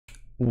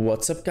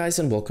What's up guys,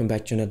 and welcome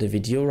back to another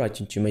video right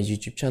into my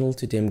YouTube channel.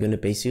 Today I'm going to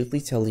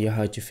basically tell you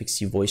how to fix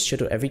your voice chat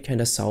or every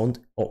kind of sound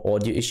or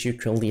audio issue you're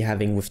currently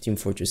having with Team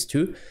Fortress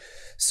 2.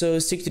 So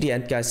stick to the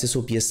end guys, this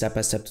will be a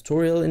step-by-step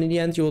tutorial, and in the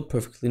end you will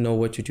perfectly know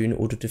what to do in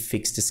order to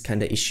fix this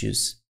kind of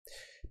issues.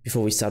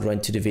 Before we start right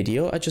into the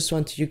video, I just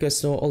want you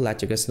guys know or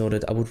let you guys know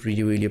that I would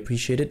really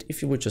appreciate it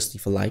if you would just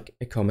leave a like,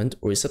 a comment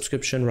or a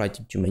subscription right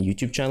into my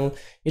YouTube channel.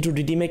 It would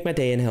really make my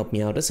day and help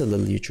me out as a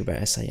little YouTuber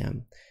as I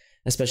am.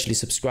 Especially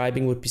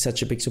subscribing would be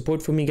such a big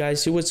support for me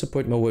guys. You would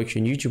support my work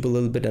here on YouTube a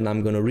little bit, and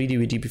I'm gonna really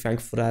be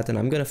thankful for that, and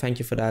I'm gonna thank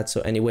you for that.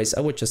 So anyways,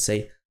 I would just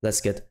say let's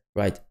get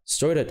right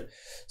started.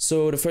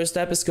 So the first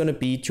step is gonna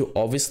be to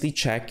obviously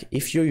check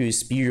if your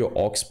USB or your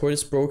aux port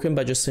is broken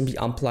by just simply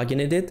unplugging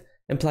it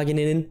and plugging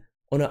it in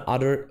on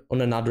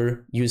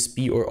another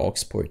USB or aux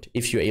port,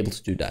 if you're able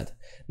to do that.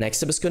 Next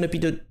step is gonna be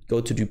to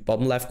go to the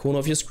bottom left corner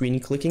of your screen,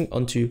 clicking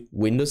onto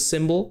Windows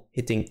symbol,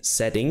 hitting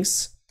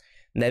Settings,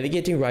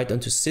 navigating right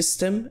onto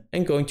System,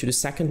 and going to the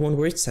second one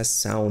where it says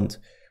Sound.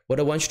 What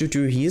I want you to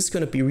do here is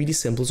going to be really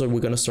simple. So we're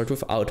going to start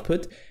with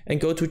Output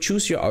and go to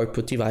choose your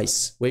output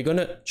device. We're going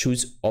to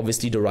choose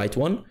obviously the right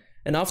one,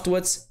 and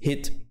afterwards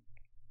hit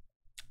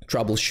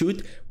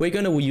Troubleshoot. We're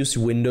going to use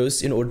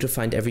Windows in order to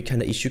find every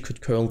kind of issue you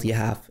could currently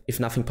have. If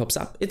nothing pops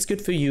up, it's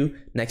good for you.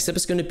 Next step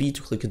is going to be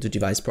to click into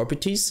Device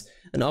Properties,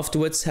 and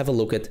afterwards have a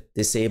look at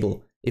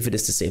Disable, if it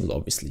is disabled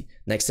obviously.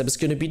 Next step is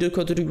going to be to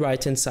go to the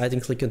right hand side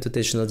and click on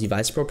Additional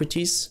Device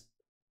Properties,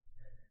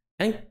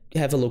 and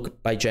have a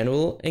look by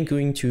General and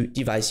going to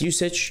Device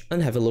Usage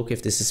and have a look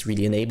if this is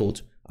really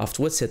enabled.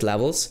 Afterwards hit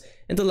Levels,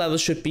 and the levels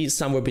should be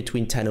somewhere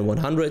between 10 and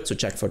 100, so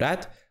check for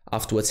that.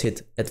 Afterwards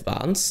hit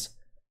Advanced,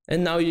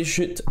 and now you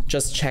should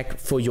just check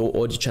for your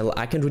audio channel.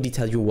 I can't really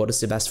tell you what is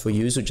the best for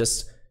you, so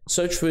just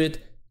search for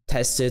it,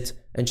 test it,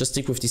 and just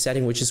stick with the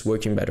setting which is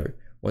working better.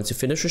 Once you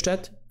finish with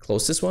that,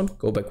 close this one,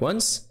 go back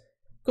once,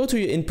 go to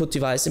your input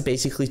device and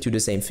basically do the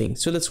same thing.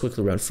 So let's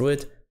quickly run through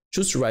it.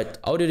 Choose the right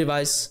audio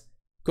device,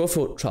 go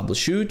for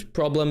Troubleshoot,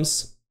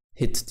 Problems,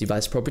 hit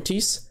Device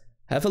Properties,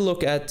 have a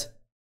look at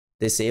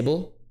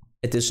Disable,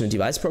 Additional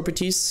Device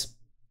Properties,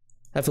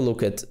 have a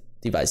look at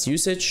Device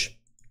Usage.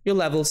 Your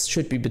levels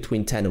should be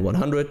between 10 and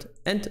 100,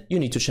 and you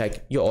need to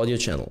check your audio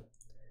channel.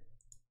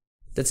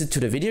 That's it to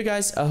the video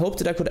guys. I hope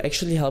that I could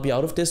actually help you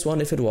out of this one.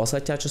 If it was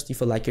like that, just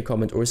leave a like, a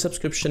comment or a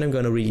subscription. I'm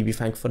gonna really be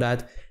thankful for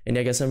that. And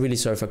I guess I'm really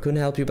sorry if I couldn't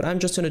help you, but I'm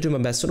just gonna do my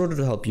best in order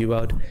to help you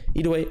out.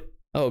 Either way,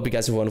 I hope you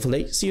guys have a wonderful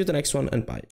day. See you at the next one, and bye.